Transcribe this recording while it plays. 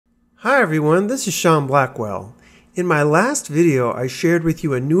Hi everyone, this is Blackwell. In my last video, I shared with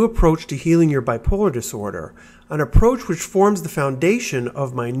you a new approach to healing your bipolar disorder, an approach which forms the foundation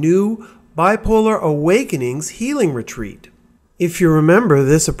of my new Bipolar Awakenings Healing Retreat. If you remember,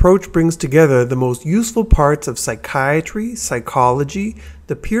 this approach brings together the most useful parts of psychiatry, psychology,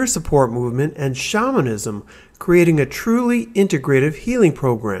 the peer support movement, and shamanism, creating a truly integrative healing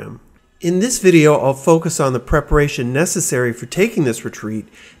program. In this video, I'll focus on the preparation necessary for taking this retreat,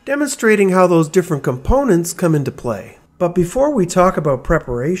 demonstrating how those different components come into play. But before we talk about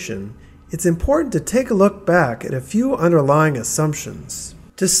preparation, it's important to take a look back at a few underlying assumptions.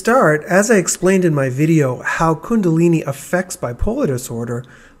 To start, as I explained in my video How Kundalini Affects Bipolar Disorder,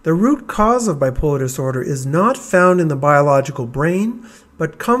 the root cause of bipolar disorder is not found in the biological brain,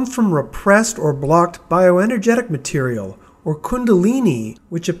 but comes from repressed or blocked bioenergetic material, or Kundalini,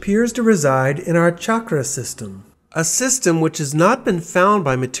 which appears to reside in our chakra system. A system which has not been found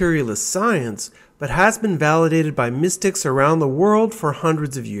by materialist science, but has been validated by mystics around the world for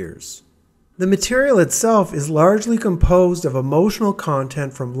hundreds of years. The material itself is largely composed of emotional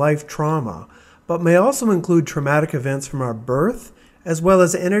content from life trauma, but may also include traumatic events from our birth, as well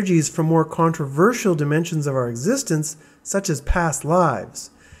as energies from more controversial dimensions of our existence, such as past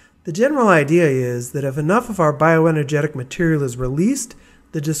lives. The general idea is that if enough of our bioenergetic material is released,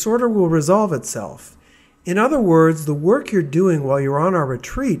 the disorder will resolve itself. In other words, the work you're doing while you're on our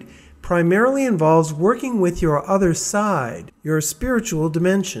retreat primarily involves working with your other side, your spiritual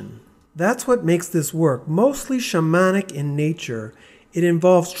dimension. That's what makes this work mostly shamanic in nature. It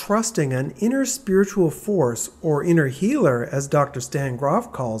involves trusting an inner spiritual force, or inner healer, as Dr. Stan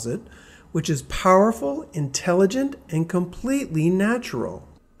Grof calls it, which is powerful, intelligent, and completely natural.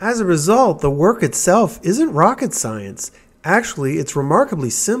 As a result, the work itself isn't rocket science. Actually, it's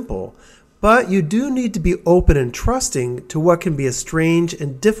remarkably simple, but you do need to be open and trusting to what can be a strange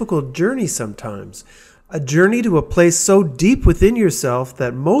and difficult journey sometimes. A journey to a place so deep within yourself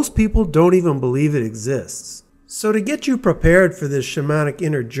that most people don't even believe it exists. So to get you prepared for this shamanic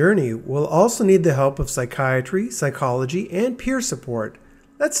inner journey, we'll also need the help of psychiatry, psychology, and peer support.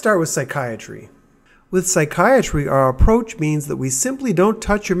 Let's start with psychiatry. With psychiatry, our approach means that we simply don't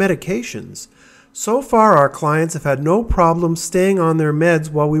touch your medications. So far, our clients have had no problem staying on their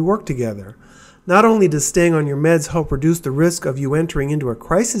meds while we work together. Not only does staying on your meds help reduce the risk of you entering into a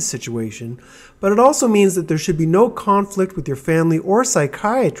crisis situation, but it also means that there should be no conflict with your family or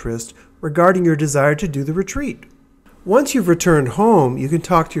psychiatrist regarding your desire to do the retreat. Once you've returned home, you can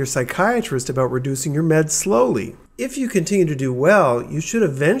talk to your psychiatrist about reducing your meds slowly. If you continue to do well, you should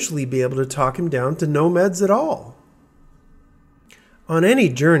eventually be able to talk him down to no meds at all. On any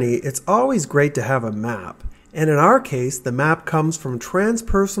journey, it's always great to have a map, and in our case, the map comes from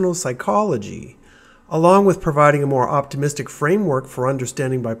transpersonal psychology. Along with providing a more optimistic framework for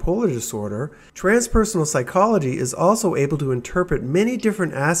understanding bipolar disorder, transpersonal psychology is also able to interpret many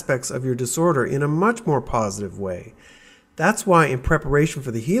different aspects of your disorder in a much more positive way. That's why in preparation for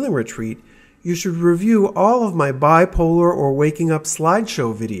the healing retreat, you should review all of my bipolar or waking up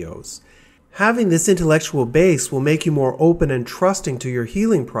slideshow videos. Having this intellectual base will make you more open and trusting to your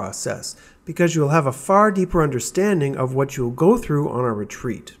healing process because you'll have a far deeper understanding of what you'll go through on a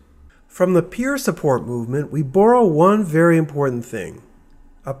retreat. From the peer support movement, we borrow one very important thing: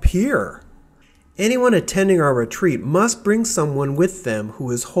 a peer. Anyone attending our retreat must bring someone with them who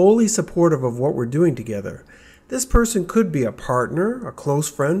is wholly supportive of what we're doing together. This person could be a partner, a close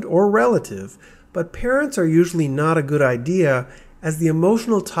friend, or relative, but parents are usually not a good idea as the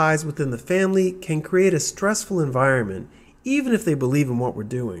emotional ties within the family can create a stressful environment, even if they believe in what we're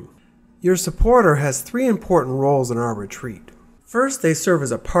doing. Your supporter has three important roles in our retreat. First, they serve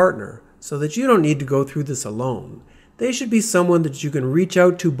as a partner, so that you don't need to go through this alone. They should be someone that you can reach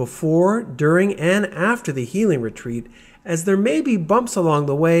out to before, during, and after the healing retreat, as there may be bumps along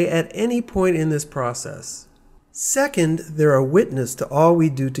the way at any point in this process. Second, they're a witness to all we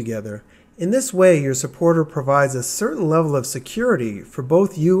do together. In this way, your supporter provides a certain level of security for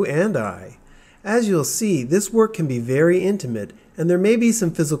both you and I. As you'll see, this work can be very intimate, and there may be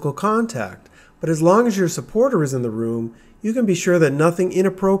some physical contact, but as long as your supporter is in the room, you can be sure that nothing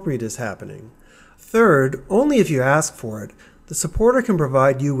inappropriate is happening. Third, only if you ask for it, the supporter can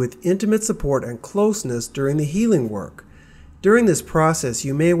provide you with intimate support and closeness during the healing work. During this process,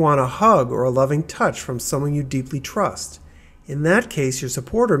 you may want a hug or a loving touch from someone you deeply trust. In that case, your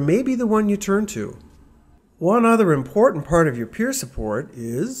supporter may be the one you turn to. One other important part of your peer support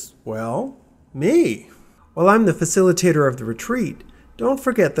is, well, me. While I'm the facilitator of the retreat, don't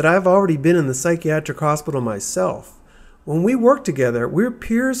forget that I've already been in the psychiatric hospital myself. When we work together, we're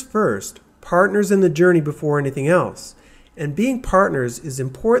peers first, partners in the journey before anything else. And being partners is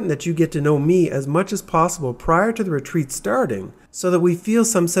important that you get to know me as much as possible prior to the retreat starting so that we feel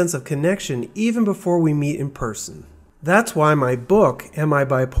some sense of connection even before we meet in person. That's why my book, Am I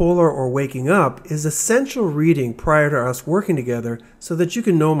Bipolar or Waking Up, is essential reading prior to us working together so that you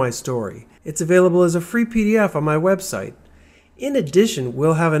can know my story. It's available as a free PDF on my website. In addition,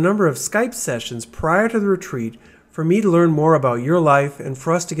 we'll have a number of Skype sessions prior to the retreat for me to learn more about your life and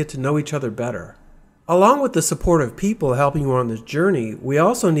for us to get to know each other better. Along with the supportive people helping you on this journey, we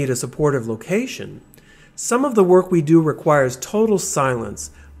also need a supportive location. Some of the work we do requires total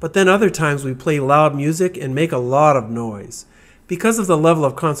silence, but then other times we play loud music and make a lot of noise. Because of the level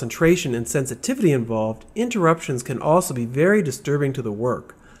of concentration and sensitivity involved, interruptions can also be very disturbing to the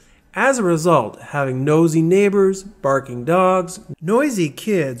work. As a result, having nosy neighbors, barking dogs, noisy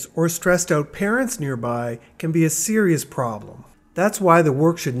kids, or stressed out parents nearby can be a serious problem. That's why the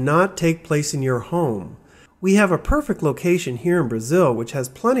work should not take place in your home. We have a perfect location here in Brazil which has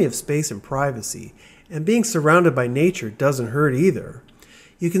plenty of space and privacy, and being surrounded by nature doesn't hurt either.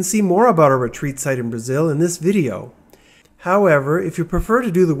 You can see more about our retreat site in Brazil in this video. However, if you prefer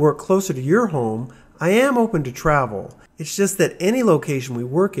to do the work closer to your home, I am open to travel. It's just that any location we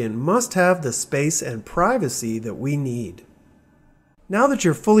work in must have the space and privacy that we need. Now that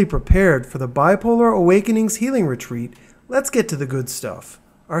you're fully prepared for the Bipolar Awakenings Healing Retreat, let's get to the good stuff.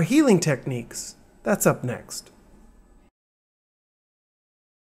 Our healing techniques. That's up next.